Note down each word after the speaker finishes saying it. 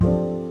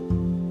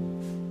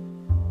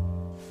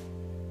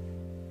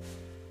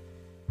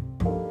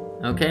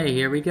Okay,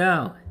 here we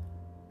go.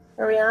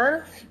 Are we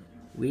on?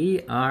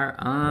 We are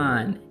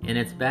on, and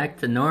it's back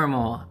to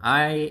normal.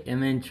 I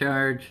am in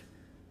charge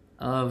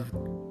of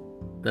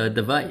the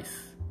device.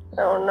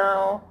 Oh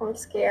no, I'm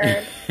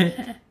scared.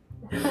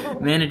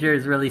 Manager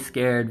is really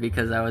scared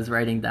because I was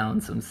writing down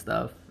some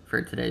stuff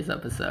for today's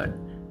episode.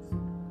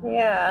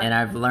 Yeah. And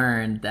I've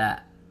learned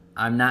that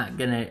I'm not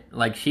gonna,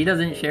 she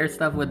doesn't share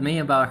stuff with me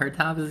about her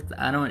topics.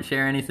 I don't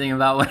share anything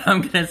about what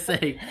I'm gonna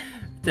say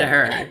to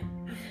her.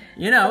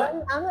 You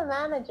know. I'm a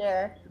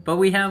manager. But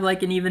we have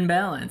an even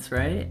balance,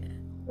 right?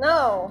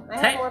 No, I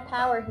have more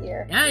power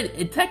here.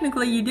 Yeah,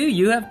 technically you do.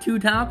 You have 2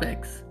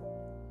 topics.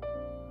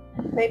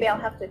 Maybe I'll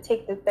have to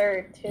take the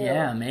third too.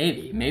 Yeah,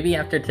 maybe. Maybe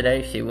after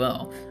today she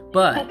will.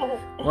 But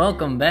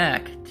welcome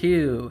back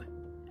to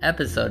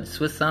episode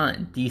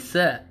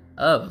 77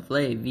 of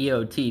Les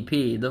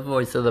VOTP, the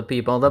voice of the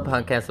people, the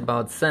podcast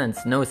about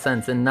sense, no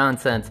sense, and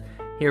nonsense.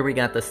 Here we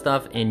got the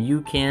stuff, and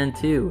you can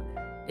too.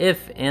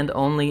 If and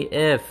only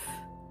if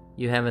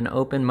you have an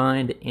open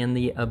mind and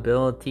the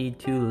ability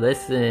to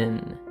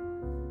listen.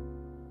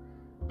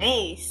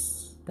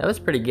 Nice. That was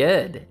pretty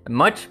good.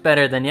 Much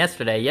better than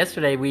yesterday.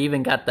 Yesterday we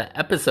even got the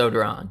episode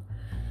wrong.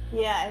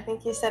 Yeah, I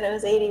think you said it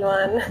was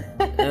 81.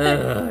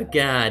 Oh,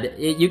 God.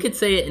 You could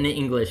say it in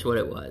English what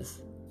it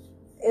was.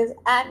 It was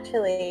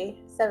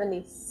actually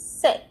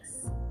 76.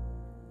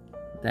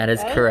 That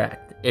is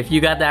correct. If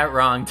you got that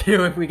wrong,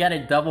 too, if we got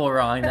it double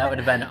wrong, that would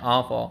have been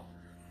awful.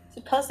 It's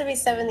supposed to be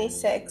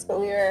 76, but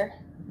we were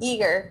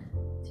eager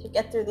to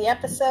get through the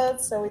episode,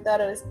 so we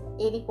thought it was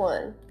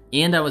 81.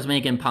 And I was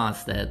making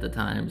pasta at the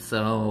time,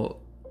 so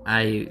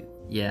I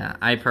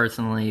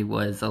personally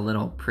was a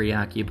little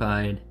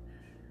preoccupied.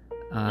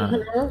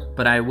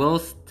 But I will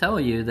tell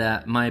you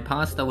that my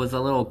pasta was a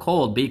little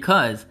cold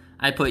because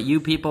I put you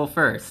people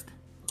first.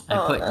 I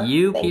put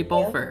you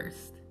people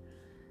first.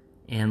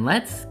 And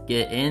let's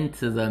get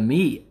into the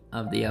meat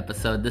of the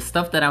episode, the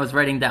stuff that I was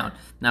writing down.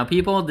 Now,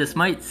 people, this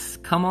might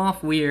come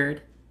off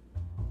weird.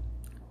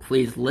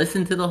 Please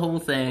listen to the whole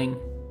thing.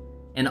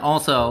 And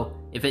also,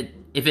 if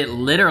it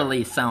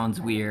literally sounds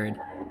weird,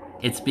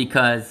 it's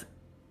because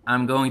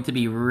I'm going to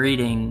be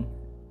reading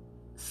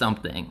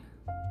something.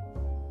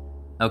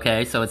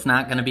 Okay, so it's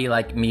not going to be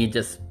like me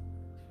just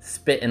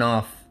spitting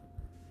off,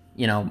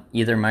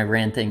 either my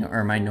ranting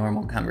or my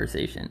normal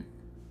conversation.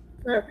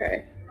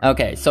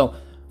 Okay, so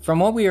from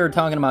what we were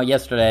talking about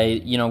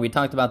yesterday, we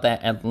talked about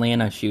that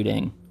Atlanta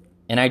shooting.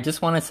 And I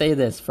just want to say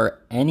this, for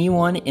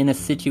anyone in a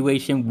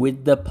situation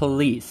with the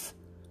police,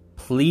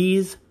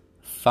 please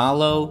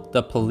follow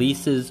the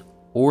police's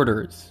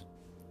orders.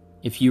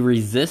 If you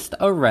resist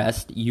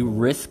arrest, you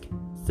risk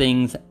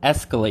things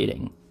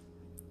escalating.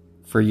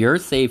 For your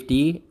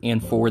safety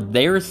and for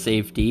their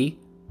safety,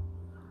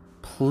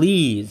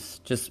 please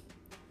just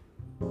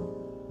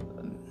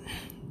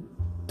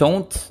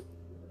don't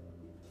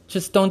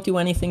do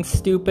anything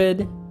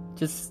stupid.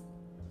 Just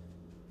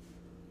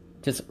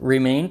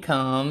remain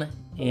calm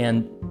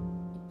and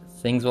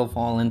things will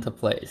fall into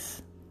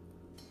place.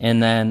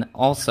 And then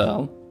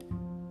also,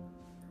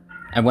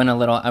 I went a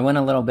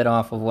little bit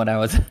off of what I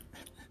was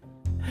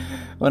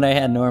what I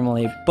had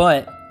normally,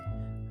 but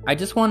I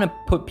just want to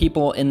put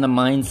people in the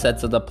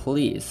mindsets of the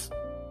police.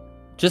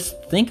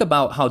 Just think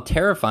about how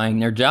terrifying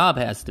their job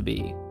has to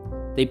be.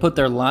 They put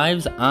their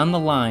lives on the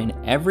line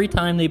every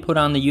time they put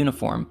on the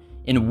uniform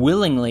and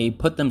willingly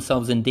put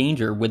themselves in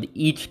danger with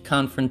each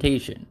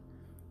confrontation.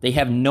 They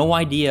have no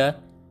idea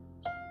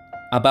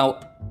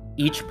about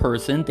each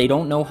person. They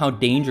don't know how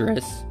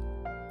dangerous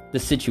the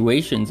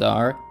situations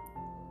are.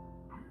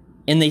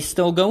 And they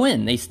still go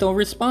in. They still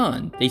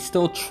respond. They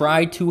still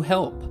try to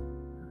help.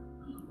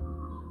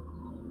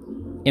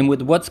 And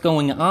with what's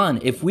going on,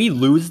 if we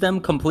lose them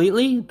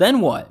completely,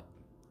 then what?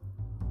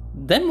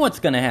 Then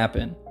what's going to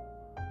happen?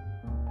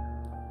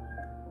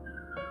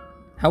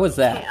 How was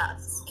that?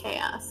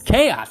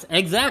 Chaos.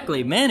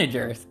 Exactly.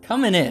 Managers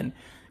coming in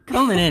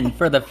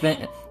for the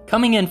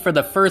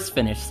first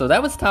finish. So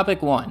that was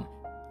topic 1.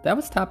 That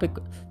was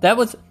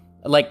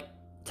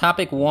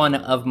topic 1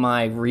 of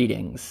my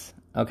readings.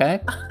 Okay?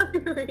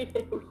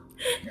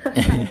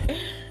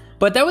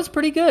 But that was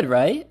pretty good,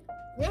 right?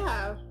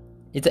 Yeah.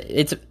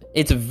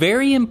 It's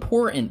very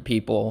important,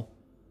 people,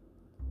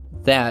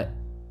 that,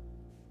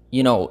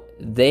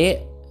 the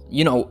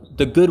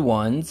good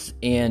ones,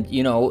 and,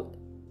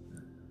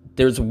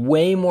 there's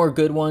way more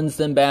good ones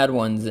than bad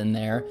ones in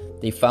there.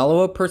 They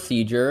follow a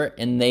procedure,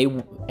 and they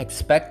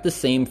expect the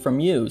same from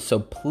you. So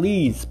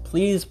please,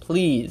 please,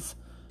 please,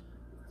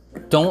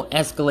 don't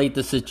escalate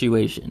the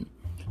situation.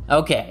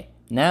 Okay,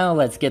 now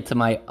let's get to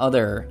my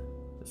other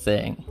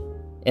thing.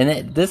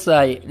 And this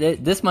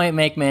might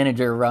make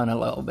manager run a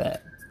little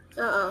bit.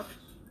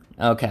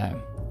 Okay,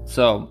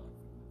 so,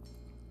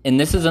 and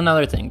this is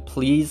another thing.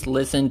 Please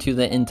listen to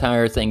the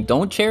entire thing.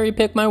 Don't cherry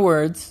pick my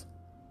words.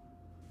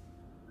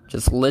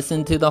 Just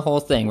listen to the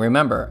whole thing.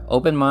 Remember,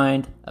 open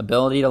mind,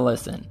 ability to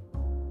listen.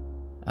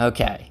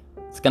 Okay,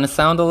 it's gonna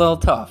sound a little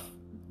tough,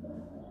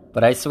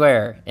 but I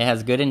swear it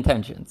has good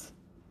intentions.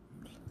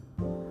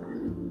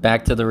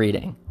 Back to the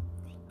reading.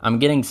 I'm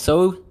getting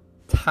so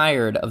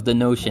tired of the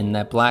notion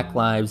that black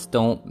lives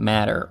don't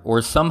matter,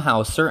 or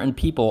somehow certain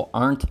people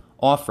aren't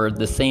offered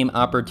the same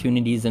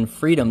opportunities and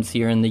freedoms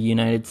here in the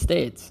United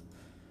States.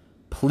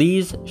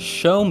 Please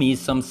show me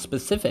some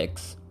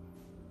specifics,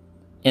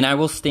 and I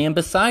will stand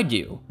beside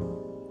you.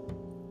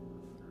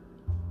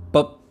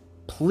 But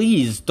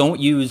please don't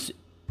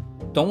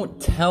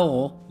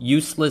tell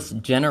useless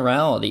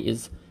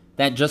generalities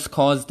that just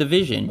cause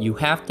division. You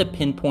have to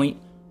pinpoint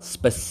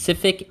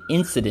specific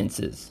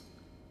incidences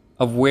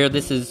of where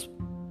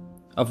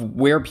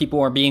people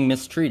are being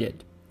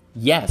mistreated.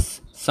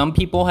 Yes, some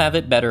people have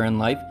it better in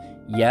life.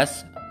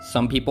 Yes,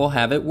 some people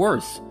have it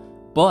worse.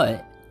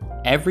 But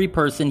every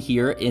person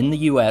here in the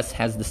US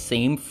has the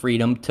same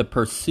freedom to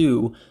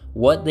pursue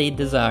what they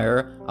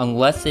desire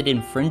unless it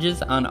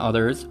infringes on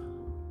others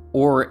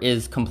or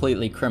is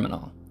completely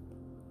criminal.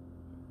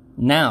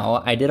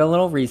 Now, I did a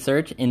little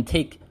research and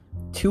take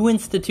two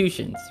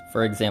institutions,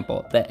 for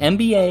example, the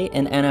NBA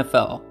and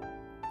NFL.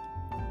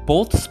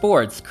 Both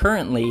sports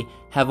currently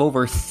have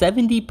over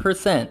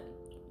 70%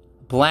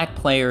 black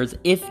players,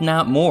 if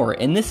not more,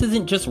 and this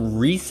isn't just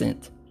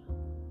recent.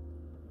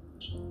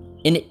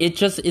 And it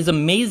just is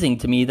amazing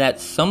to me that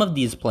some of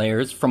these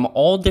players from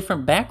all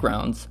different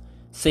backgrounds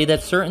say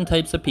that certain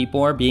types of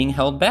people are being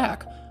held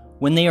back,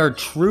 when they are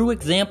true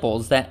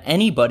examples that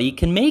anybody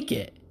can make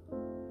it.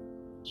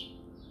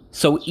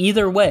 So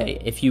either way,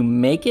 if you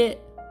make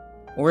it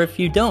or if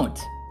you don't,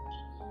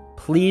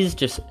 please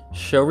just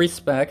show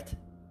respect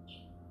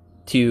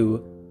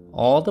to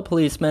all the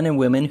policemen and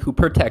women who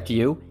protect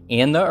you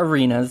and the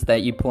arenas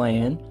that you play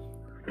in,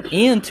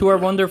 and to our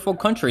wonderful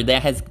country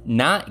that has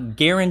not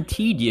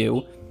guaranteed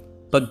you,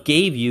 but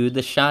gave you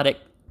the shot at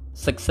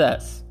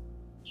success.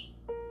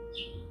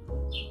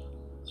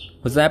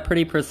 Was that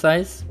pretty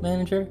precise,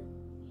 Manager?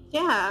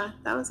 Yeah,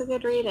 that was a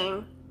good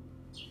reading.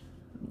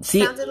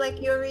 See, sounded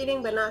like you were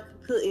reading, but not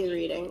completely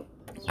reading.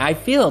 I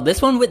feel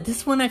this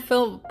one I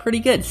felt pretty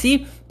good.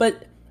 See,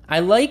 but I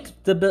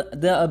like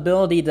the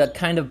ability to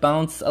kind of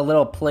bounce a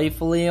little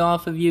playfully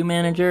off of you,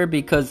 Manager,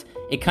 because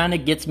it kind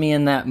of gets me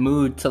in that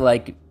mood to,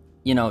 like,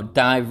 you know,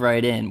 dive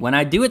right in. When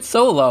I do it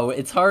solo,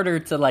 it's harder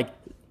to, like,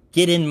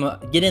 get in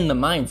the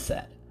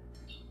mindset.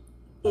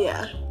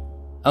 Yeah.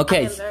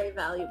 Okay. I am very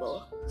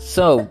valuable.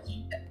 So,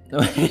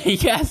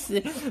 yes,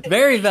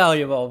 very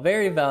valuable,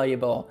 very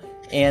valuable.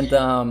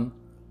 And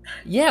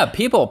yeah,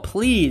 people,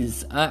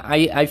 please.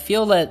 I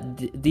feel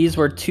that these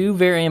were two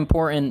very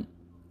important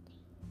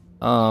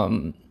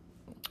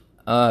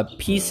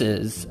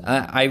pieces.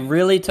 I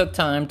really took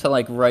time to,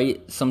 like,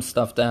 write some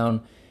stuff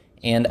down,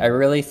 and I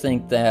really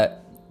think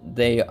that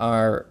they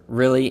are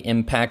really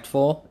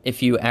impactful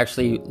if you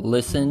actually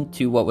listen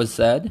to what was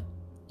said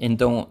and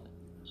don't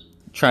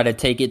try to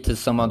take it to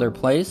some other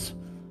place.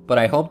 But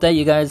I hope that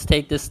you guys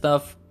take this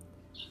stuff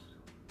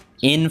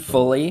in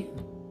fully.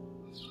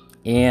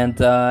 And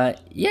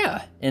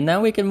yeah, and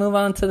now we can move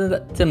on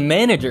to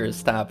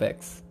managers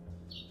topics.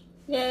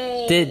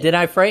 Yay! Did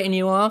I frighten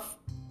you off?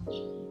 A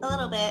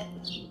little bit.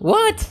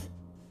 What?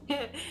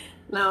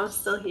 No, I'm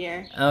still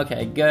here.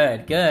 Okay,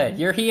 good.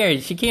 You're here.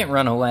 She can't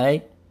run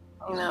away.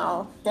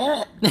 No,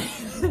 damn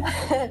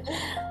it.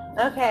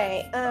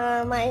 Okay,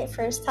 my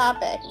first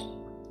topic.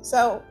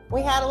 So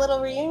we had a little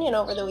reunion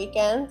over the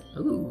weekend.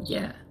 Ooh,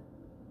 yeah.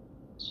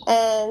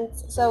 And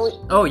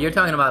so Oh, you're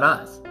talking about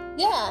us.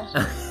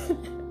 Yeah.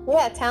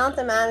 Yeah, Talent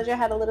and Manager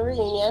had a little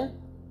reunion.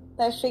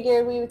 I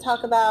figured we would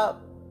talk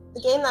about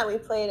the game that we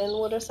played and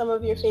what are some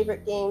of your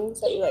favorite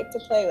games that you like to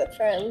play with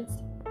friends.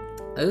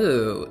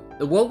 Ooh,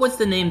 what was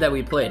the name that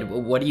we played?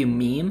 What do you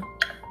meme?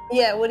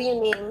 Yeah, what do you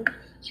mean?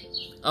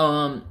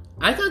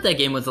 I thought that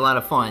game was a lot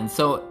of fun.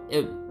 So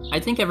I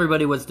think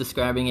everybody was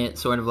describing it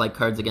sort of like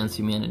Cards Against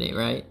Humanity,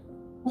 right?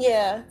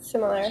 Yeah,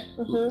 similar.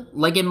 Mm-hmm.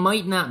 Like, it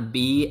might not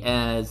be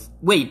as...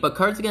 Wait, but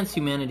Cards Against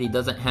Humanity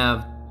doesn't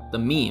have the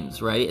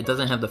memes, right? It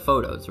doesn't have the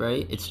photos,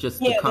 right? It's just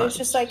the cards. There's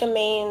just like a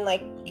main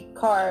like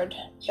card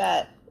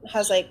that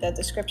has like the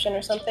description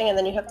or something, and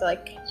then you have to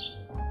like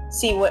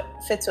see what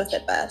fits with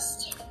it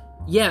best.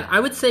 Yeah, I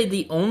would say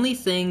the only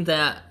thing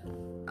that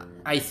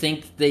I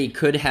think they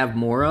could have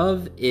more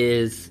of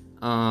is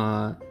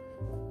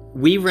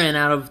we ran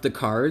out of the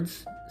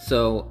cards,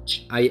 so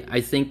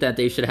I think that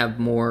they should have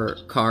more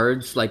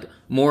cards, like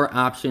more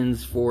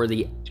options for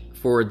the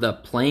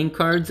playing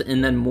cards,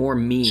 and then more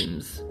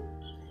memes.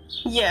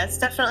 Yeah, it's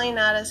definitely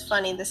not as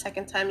funny the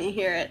second time you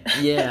hear it.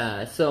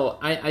 Yeah, so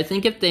I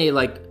think if they,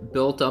 like,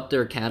 built up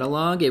their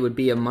catalog, it would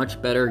be a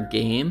much better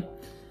game.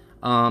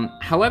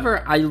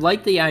 However, I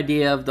like the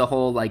idea of the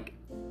whole, like,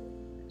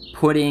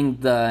 putting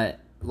the,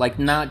 like,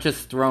 not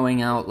just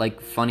throwing out,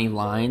 like, funny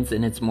lines,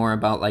 and it's more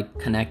about, like,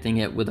 connecting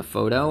it with a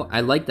photo.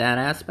 I like that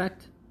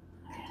aspect.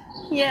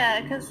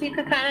 Yeah, because you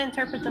could kind of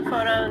interpret the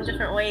photo in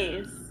different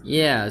ways.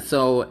 Yeah,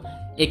 so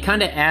it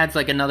kind of adds,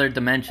 like, another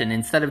dimension.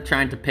 Instead of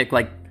trying to pick,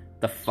 like,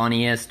 the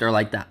funniest or,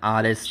 like, the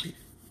oddest,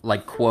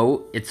 like,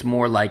 quote, it's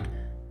more like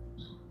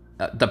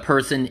the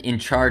person in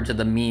charge of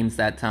the memes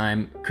that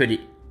time could,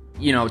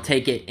 you know,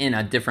 take it in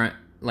a different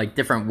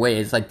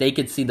ways. Like, they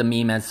could see the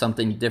meme as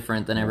something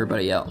different than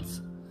everybody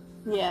else.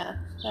 Yeah,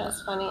 that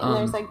was funny. And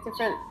there's like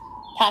different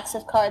packs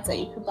of cards that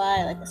you could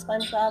buy, like a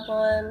SpongeBob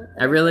one.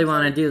 I really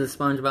want to do the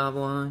SpongeBob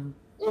one.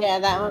 Yeah,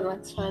 that one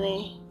looks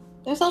funny.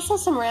 There's also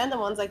some random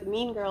ones, like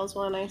Mean Girls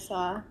one I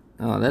saw.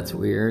 Oh, that's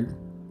weird.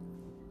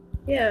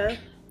 Yeah.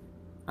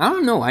 I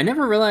don't know. I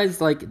never realized,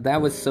 like,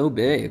 that was so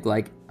big.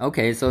 Like,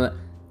 okay, so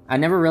I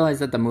never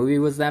realized that the movie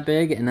was that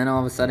big, and then all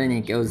of a sudden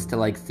it goes to,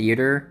 like,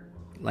 theater.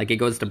 Like, it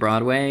goes to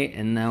Broadway,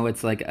 and now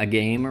it's, like, a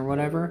game or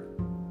whatever.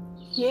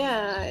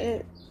 Yeah,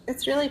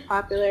 it's really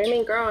popular. I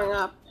mean, growing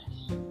up,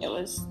 it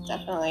was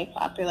definitely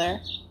popular.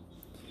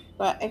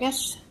 But I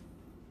guess,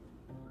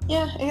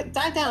 yeah, it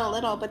died down a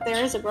little, but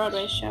there is a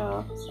Broadway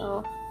show,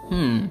 so.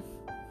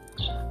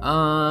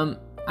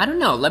 I don't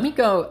know. Let me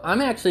go. I'm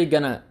actually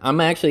gonna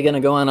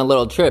go on a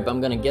little trip.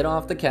 I'm gonna get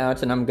off the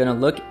couch and I'm gonna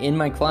look in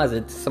my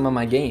closet to some of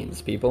my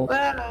games, people.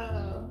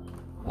 Wow.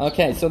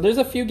 Okay, so there's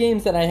a few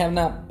games that I have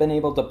not been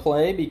able to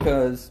play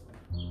because,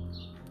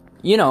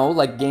 you know,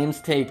 like,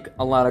 games take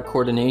a lot of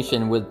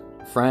coordination with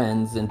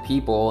friends and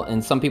people,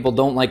 and some people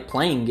don't like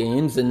playing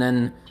games, and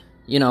then,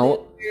 you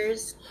know,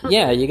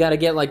 yeah, you gotta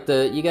get like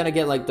the, you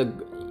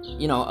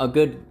know, a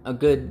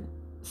good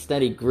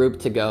steady group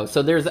to go.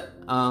 So there's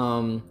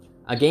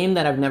a game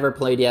that I've never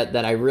played yet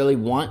that I really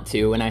want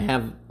to, and I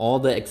have all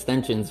the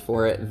extensions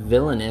for it.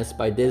 Villainous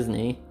by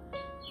Disney.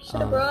 Should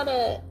have brought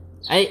it.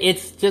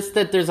 It's just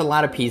that there's a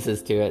lot of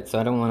pieces to it, so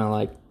I don't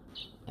want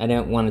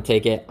to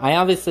take it. I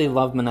obviously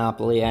love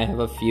Monopoly. I have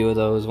a few of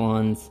those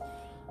ones.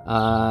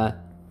 I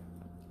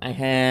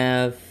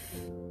have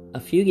a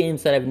few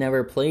games that I've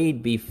never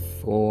played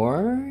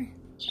before.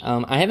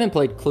 I haven't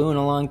played Clue in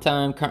a long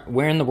time.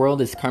 Where in the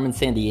World is Carmen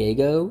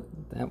Sandiego?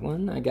 That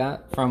one I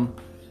got from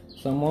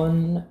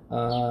someone.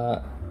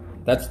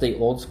 That's the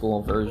old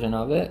school version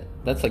of it.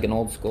 That's like an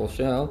old school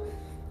show.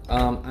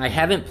 I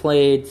haven't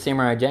played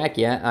Samurai Jack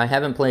yet. I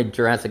haven't played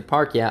Jurassic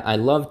Park yet. I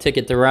love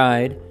Ticket to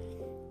Ride.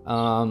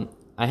 I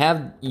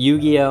have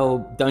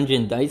Yu-Gi-Oh!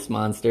 Dungeon Dice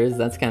Monsters.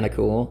 That's kind of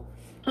cool.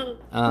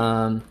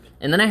 And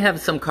then I have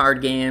some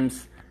card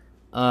games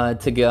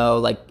to go,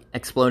 like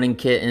Exploding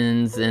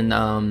Kittens,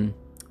 and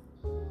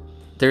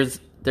there's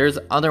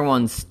other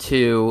ones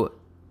too.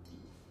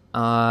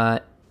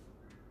 The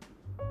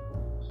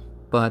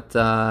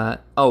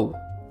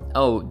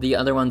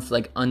other one's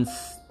like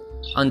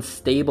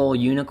Unstable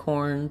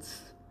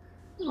Unicorns.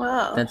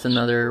 Wow. That's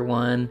another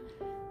one.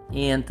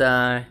 And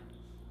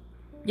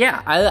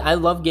yeah, I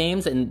love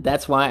games, and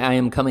that's why I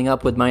am coming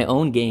up with my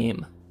own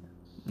game.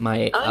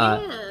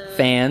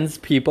 Fans,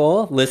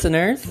 people,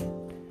 listeners.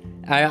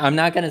 I'm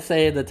not going to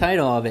say the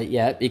title of it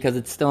yet because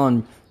it's still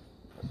in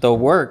the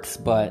works,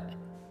 but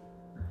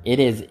it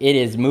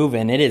is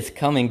moving. It is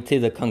coming to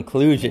the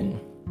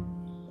conclusion.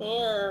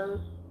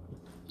 Damn.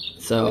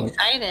 So I'm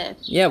excited.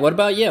 Yeah, what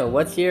about you?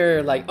 What's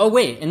your, like, oh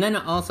wait, and then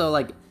also,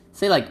 like,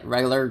 say like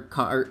regular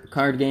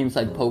card games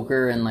like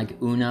poker and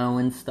like Uno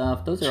and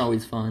stuff. Those are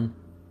always fun.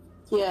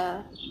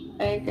 Yeah,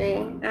 I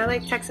agree. I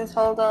like Texas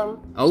Hold'em.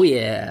 Oh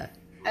yeah.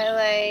 I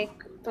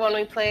like the one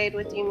we played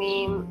with you,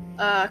 meme,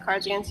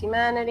 Cards Against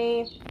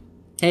Humanity.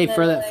 Hey,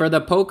 for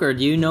the poker,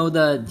 do you know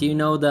the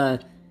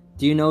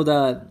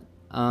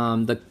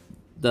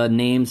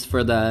names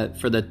for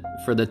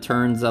the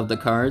turns of the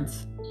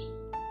cards?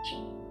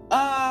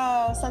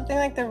 Oh, something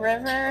like the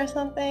river or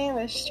something,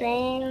 the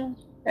stream,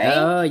 right?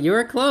 Oh, you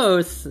were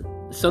close.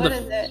 So what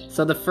is it?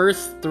 So the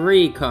first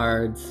 3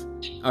 cards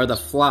are the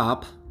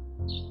flop.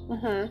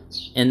 Mm-hmm.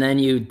 And then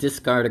you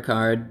discard a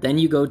card. Then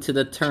you go to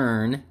the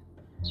turn.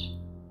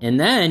 And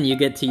then you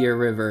get to your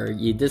river.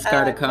 You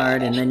discard a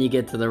card, and then you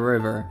get to the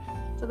river.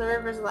 So the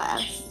river's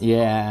last.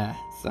 Yeah.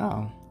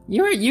 So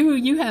you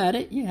had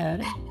it. You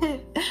had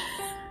it.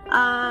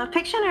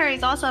 Pictionary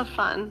is also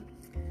fun.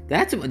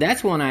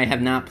 That's one I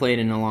have not played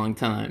in a long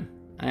time.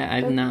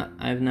 I've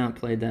not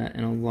played that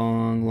in a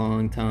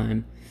long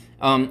time.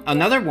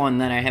 Another one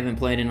that I haven't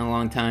played in a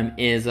long time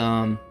is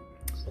the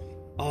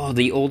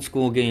old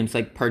school games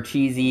like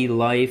Parcheesi,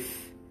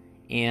 Life,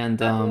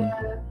 and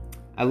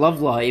I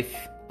love Life.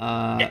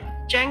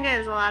 Jenga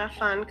is a lot of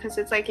fun because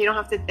it's like you don't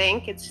have to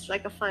think. It's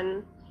like a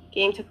fun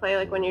game to play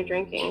like when you're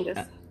drinking,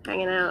 just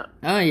hanging out.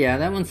 Oh yeah,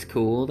 that one's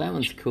cool.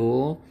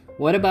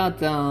 What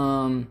about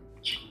I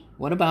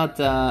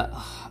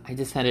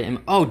just had it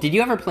in... Oh, did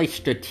you ever play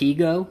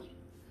Stratego?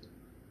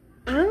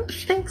 I don't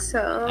think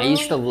so. I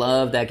used to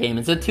love that game.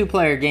 It's a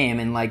 2-player game,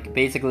 and like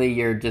basically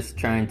you're just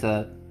trying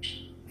to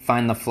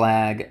find the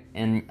flag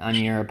on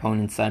your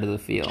opponent's side of the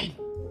field.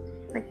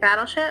 Like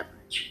Battleship?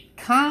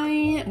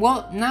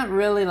 Well, not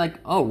really. Like,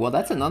 oh, well,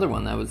 that's another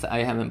one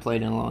I haven't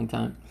played in a long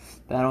time.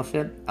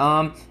 Battleship.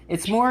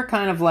 It's more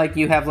kind of like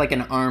you have like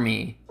an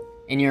army,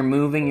 and you're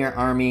moving your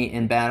army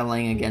and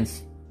battling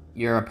against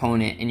your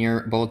opponent, and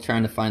you're both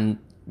trying to find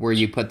where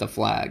you put the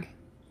flag.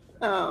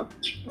 Oh,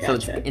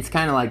 gotcha. So it's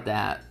kind of like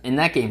that, and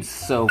that game's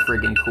so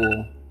freaking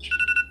cool.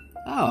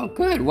 Oh,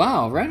 good.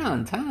 Wow, right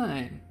on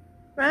time.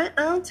 Right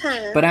on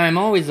time. But I'm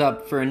always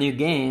up for a new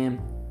game.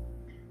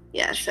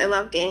 Yes, I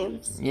love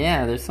games.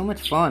 Yeah, they're so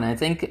much fun, I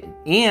think.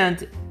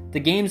 And the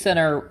games that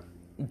are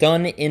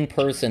done in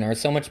person are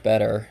so much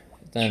better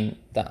than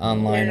the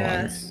online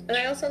Yeah. ones. And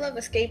I also love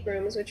escape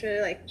rooms, which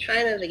are like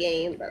kind of a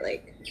game, but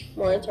like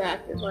more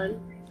interactive one.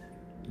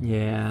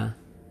 Yeah.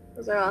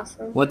 Those are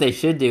awesome. What they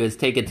should do is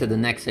take it to the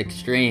next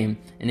extreme,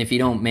 and if you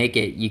don't make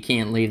it, you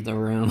can't leave the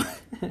room.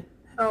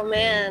 Oh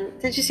man,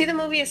 did you see the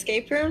movie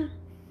Escape Room?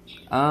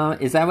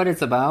 Is that what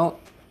it's about?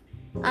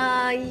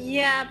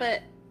 Yeah,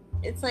 but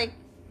it's like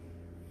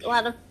a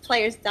lot of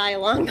players die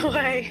along the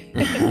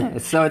way.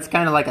 So it's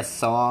kind of like a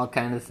Saw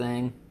kind of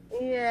thing.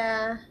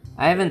 Yeah.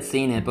 I haven't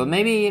seen it, but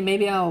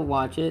maybe I'll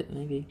watch it.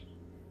 Maybe.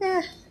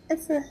 Yeah,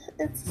 it's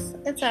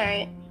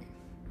alright.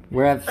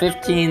 We're at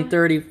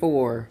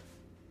 15:34.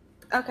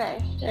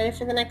 Okay, ready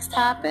for the next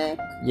topic?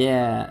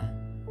 Yeah.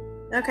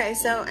 Okay,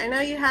 so I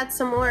know you had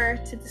some more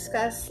to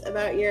discuss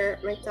about your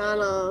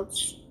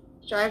McDonald's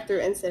drive-through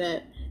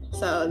incident.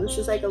 So this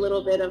is like a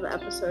little bit of an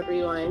episode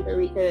rewind where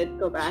we could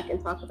go back and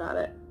talk about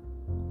it.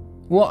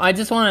 Well, I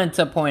just wanted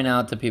to point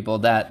out to people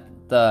that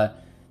the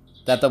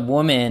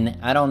woman,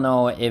 I don't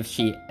know if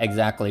she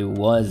exactly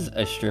was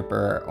a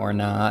stripper or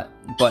not,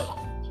 but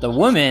the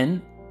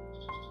woman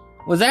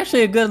was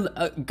actually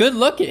good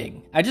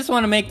looking. I just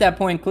want to make that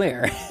point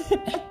clear.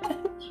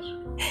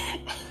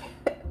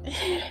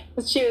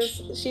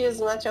 She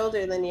was much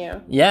older than you.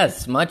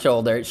 Yes, much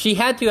older. She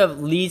had to have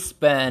at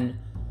least been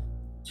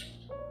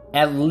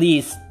at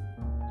least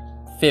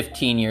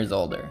 15 years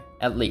older.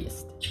 At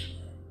least.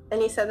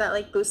 And you said that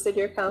like boosted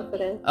your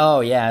confidence. Oh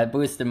yeah, it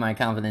boosted my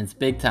confidence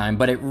big time,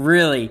 but it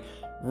really,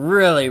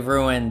 really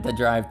ruined the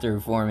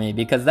drive-thru for me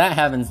because that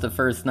happens the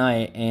first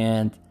night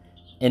and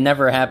it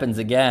never happens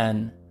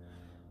again.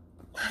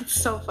 That's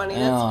so funny.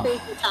 That's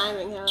crazy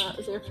timing how that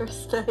was your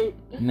first night.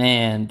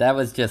 Man, that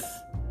was just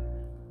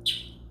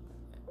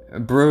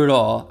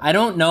brutal. I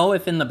don't know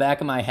if in the back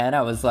of my head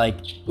I was like,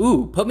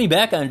 ooh, put me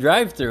back on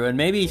drive-thru and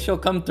maybe she'll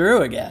come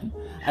through again.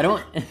 I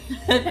don't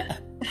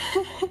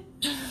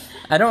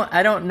I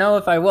don't know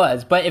if I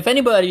was, but if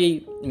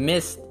anybody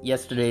missed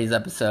yesterday's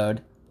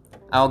episode,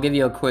 I'll give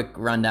you a quick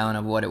rundown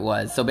of what it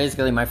was. So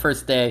basically my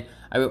first day,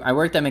 I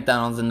worked at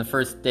McDonald's, and the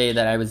first day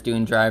that I was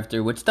doing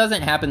drive-thru, which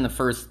doesn't happen the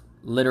first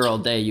literal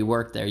day you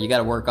work there. You got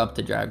to work up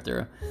to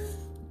drive-thru.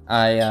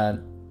 A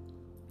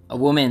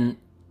woman,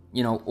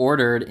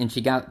 ordered, and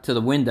she got to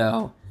the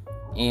window,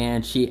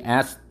 and she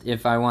asked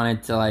if I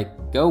wanted to,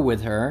 go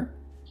with her.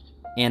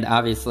 And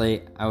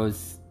obviously, I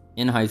was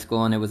in high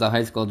school, and it was a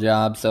high school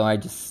job, so I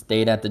just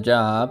stayed at the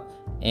job.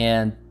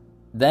 And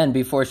then,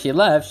 before she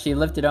left, she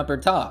lifted up her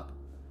top.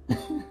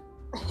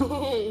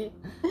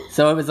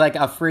 So it was like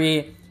a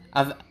free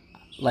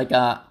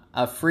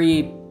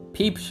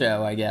peep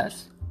show, I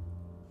guess.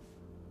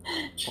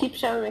 Peep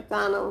show at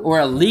McDonald's. Or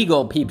a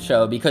legal peep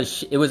show,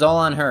 because it was all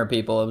on her,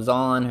 people. It was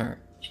all on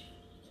her.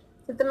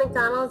 Did the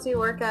McDonald's you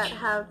work at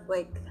have,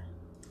 the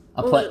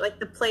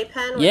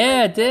playpen?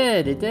 Yeah, it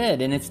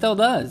did, and it still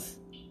does.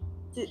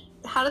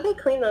 How do they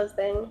clean those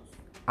things?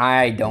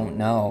 I don't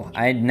know.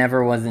 I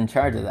never was in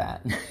charge of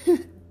that.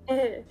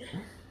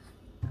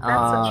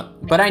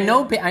 But I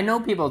know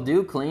people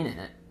do clean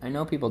it.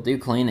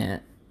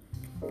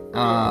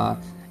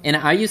 And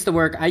I used to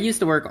work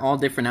all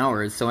different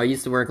hours. So I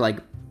used to work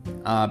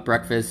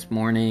breakfast,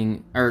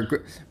 morning,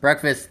 or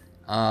breakfast,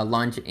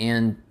 lunch,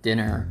 and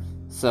dinner.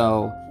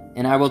 So,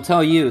 and I will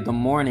tell you, the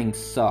morning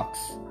sucks.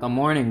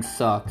 Why?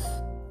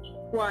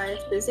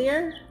 It's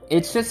busier?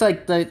 It's just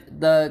like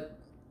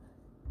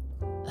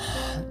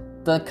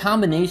the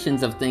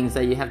combinations of things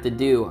that you have to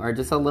do are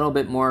just a little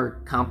bit more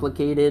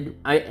complicated.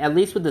 At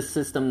least with the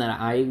system that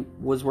I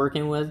was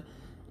working with.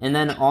 And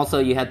then also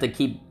you had to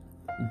keep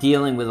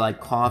dealing with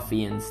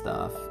coffee and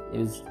stuff.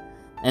 And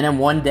then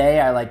one day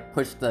I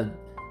pushed the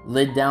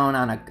lid down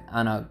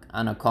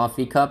on a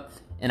coffee cup,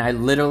 and I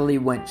literally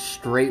went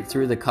straight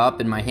through the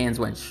cup, and my hands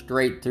went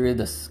straight through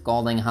the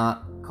scalding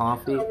hot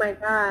coffee. Oh my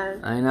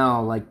god. I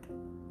know,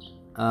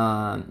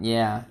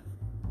 yeah.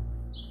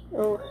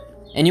 Oh.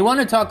 And you want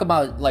to talk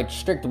about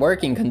strict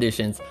working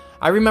conditions.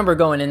 I remember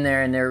going in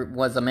there, and there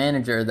was a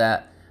manager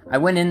that I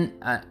went in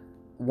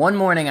one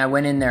morning. I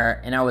went in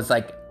there and I was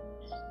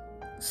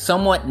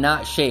somewhat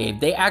not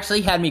shaved. They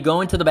actually had me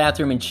go into the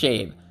bathroom and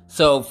shave.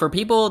 So for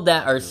people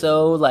that are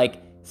so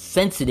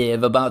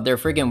sensitive about their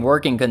freaking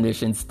working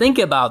conditions, think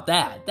about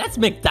that. That's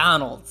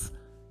McDonald's.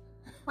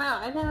 Wow,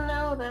 I didn't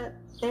know that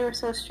they were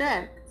so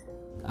strict.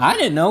 I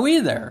didn't know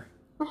either.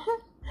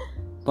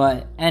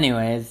 But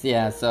anyways,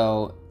 yeah,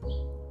 so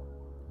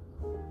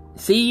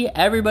see,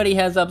 everybody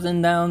has ups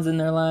and downs in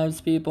their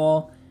lives,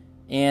 people.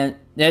 And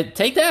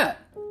take that.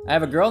 I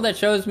have a girl that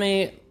shows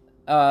me,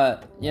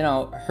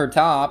 her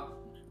top.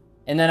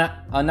 And then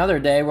another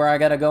day where I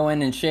gotta go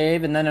in and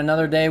shave. And then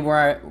another day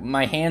where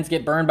my hands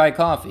get burned by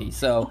coffee.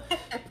 So,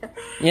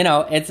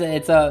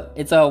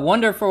 it's a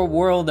wonderful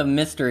world of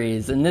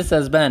mysteries. And this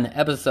has been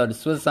episode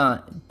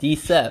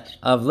 77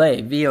 of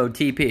Les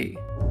VOTP.